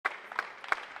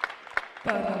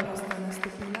Prva bosta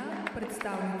nastopila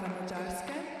predstavnika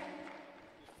Mađarske.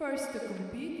 First to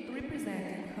compete,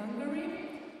 representing Hungary,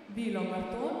 Villö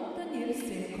Marton, Danyil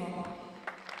Semko.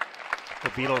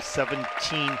 Villö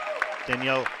 17,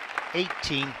 Danyil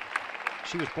 18.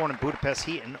 She was born in Budapest,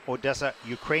 he in Odessa,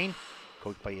 Ukraine.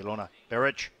 Coached by Ilona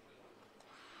Beric.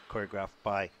 Choreographed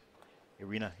by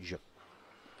Irina Zhuk.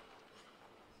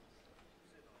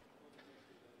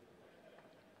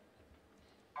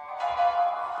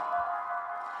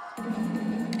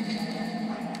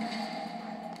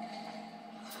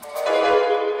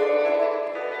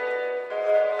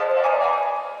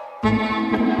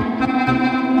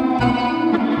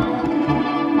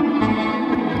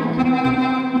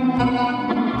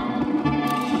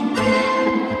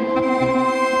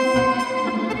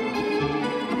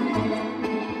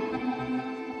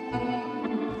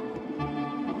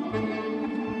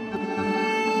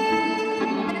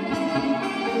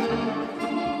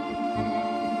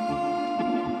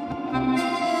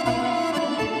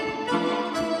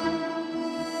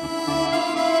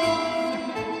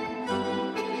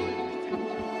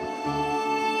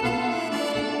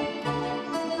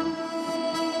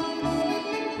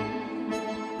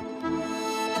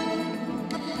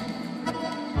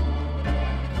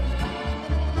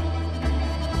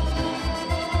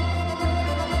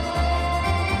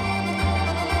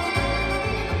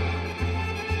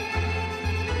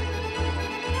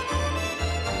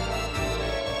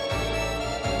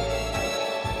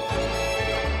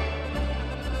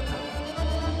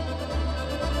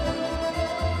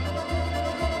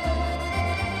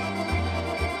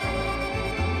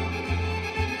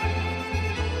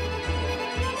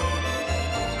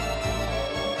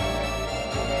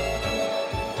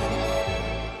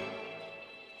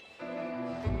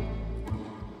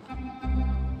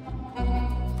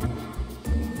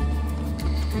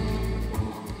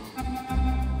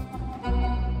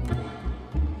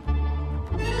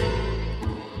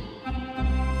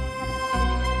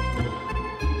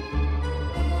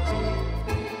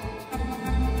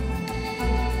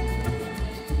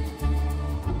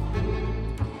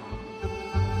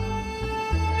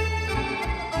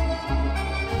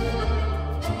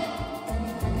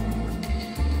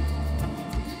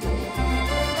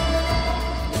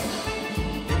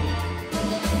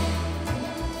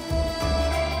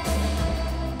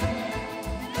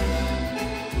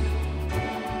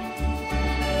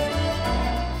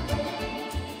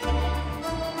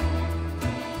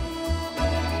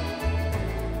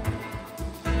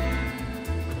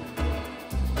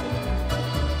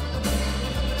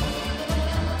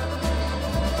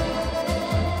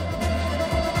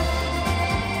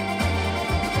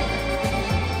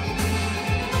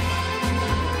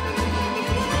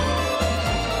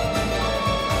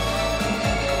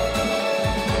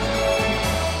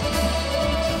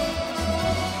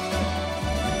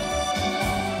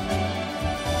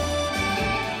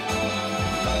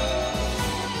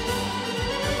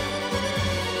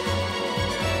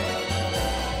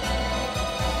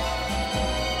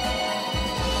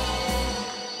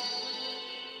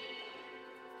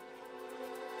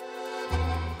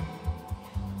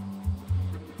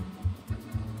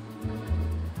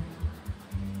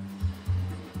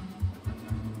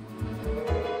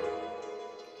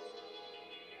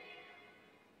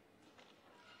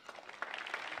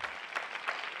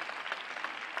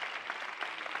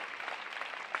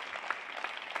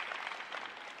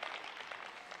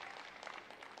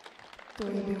 To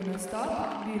je bil nastop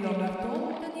Villö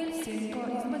Marton, Danyil Semko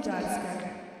iz Mađarske.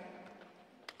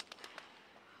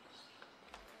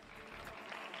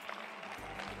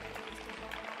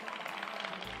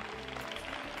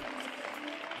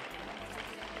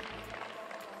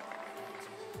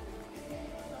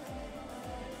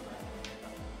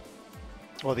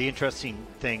 Well, the interesting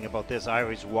thing about this I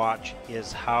always watch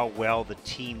is how well the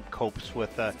team copes with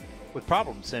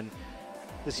problems. And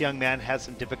this young man has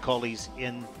some difficulties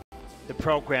in the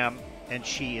program, and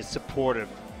she is supportive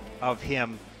of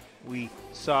him. We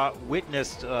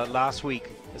witnessed last week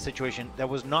a situation that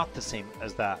was not the same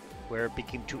as that, where it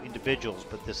became two individuals,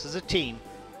 but this is a team.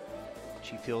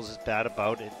 She feels as bad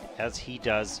about it as he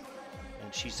does,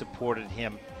 and she supported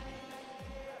him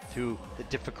through the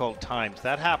difficult times.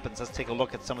 That happens. Let's take a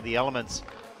look at some of the elements.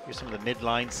 Here's some of the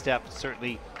midline steps.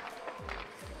 Certainly,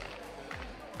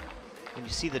 when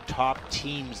you see the top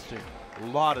teams, a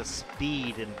lot of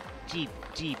speed and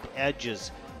deep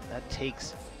edges. That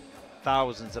takes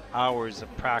thousands of hours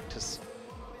of practice.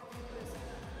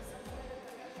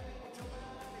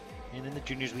 And in the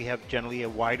juniors, we have generally a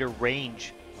wider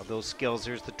range of those skills.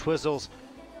 There's the twizzles,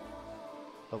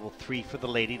 level 3 for the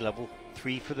lady, level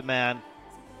 3 for the man.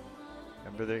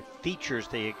 Remember the features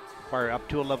they acquire up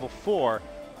to a level 4.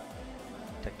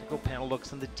 Technical panel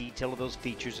looks in the detail of those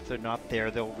features. If they're not there,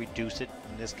 they'll reduce it.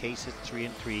 In this case, it's 3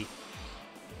 and 3.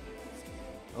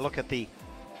 Look at the,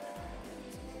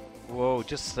 whoa,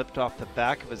 just slipped off the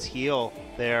back of his heel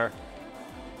there.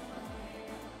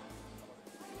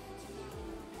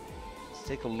 Let's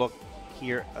take a look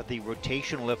here at the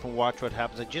rotational lift and watch what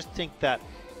happens. I just think that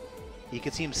you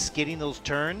can see him skidding those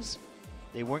turns.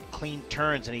 They weren't clean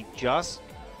turns, and he just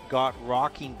got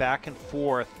rocking back and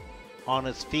forth on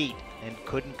his feet and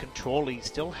couldn't control it. He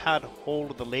still had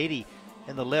hold of the lady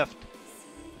in the lift.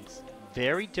 It's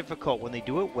very difficult when they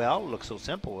do it well. It looks so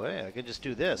simple. Hey, I can just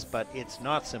do this, but it's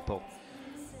not simple.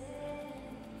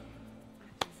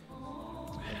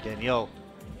 And Danyil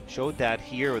showed that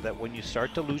here, that when you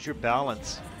start to lose your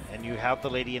balance and you have the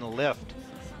lady in a lift,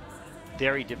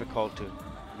 very difficult to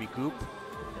regroup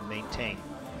and maintain.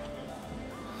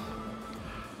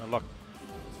 Now look,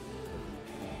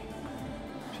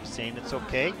 she's saying it's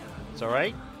okay, it's all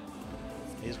right,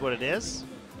 it is what it is.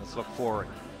 Let's look forward.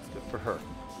 Good for her,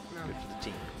 good for the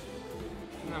team.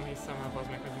 Nem hiszem el, az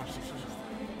meg, hogy most is ezt a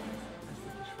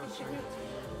kis fosságot.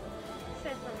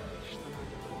 Szépen.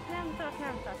 Nem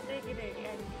tart, régi,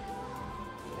 ennyi.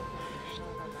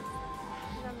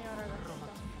 Nem jól ragasztottam.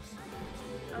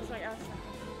 Az meg elszakadt.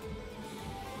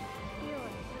 Jó,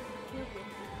 nyugi.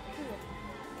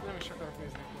 Nem is akarok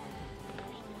nézni.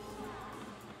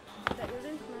 De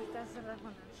ülünk, mert ezzel a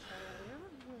vonással, jó?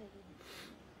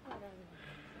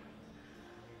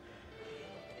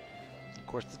 Of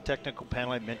course, the technical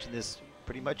panel, I mentioned this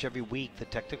pretty much every week, the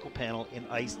technical panel in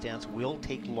ice dance will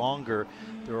take longer.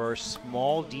 There are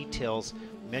small details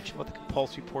mentioned about the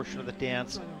compulsory portion of the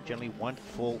dance, generally one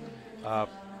full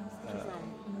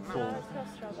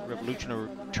revolution or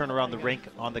turn around the rink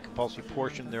on the compulsory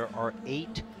portion. There are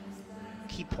 8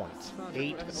 key points,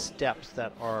 8 steps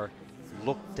that are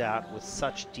looked at with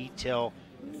such detail.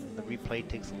 And the replay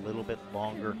takes a little bit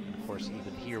longer. And of course,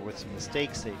 even here with some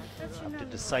mistakes, they have to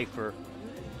decipher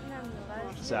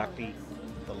exactly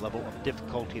the level of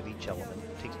difficulty of each element.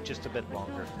 It takes just a bit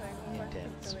longer in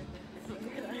dance.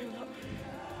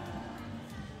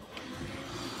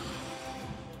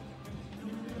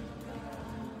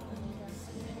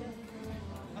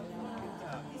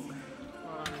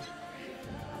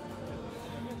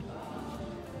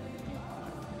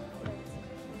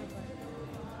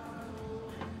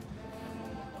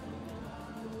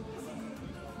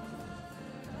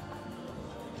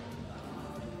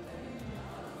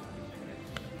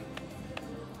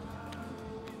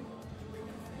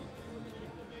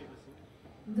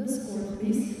 The score,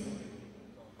 please.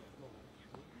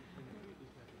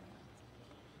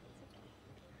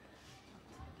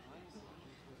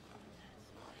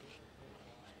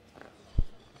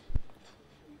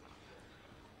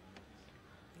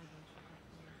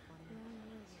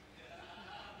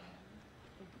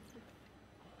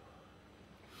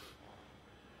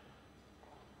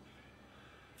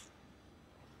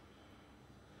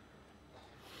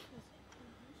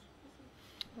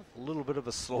 A little bit of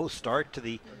a slow start to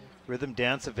the rhythm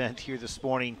dance event here this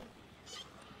morning.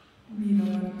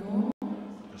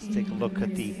 Let's take a look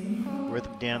at the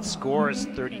rhythm dance scores.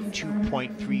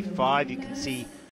 32.35. You can see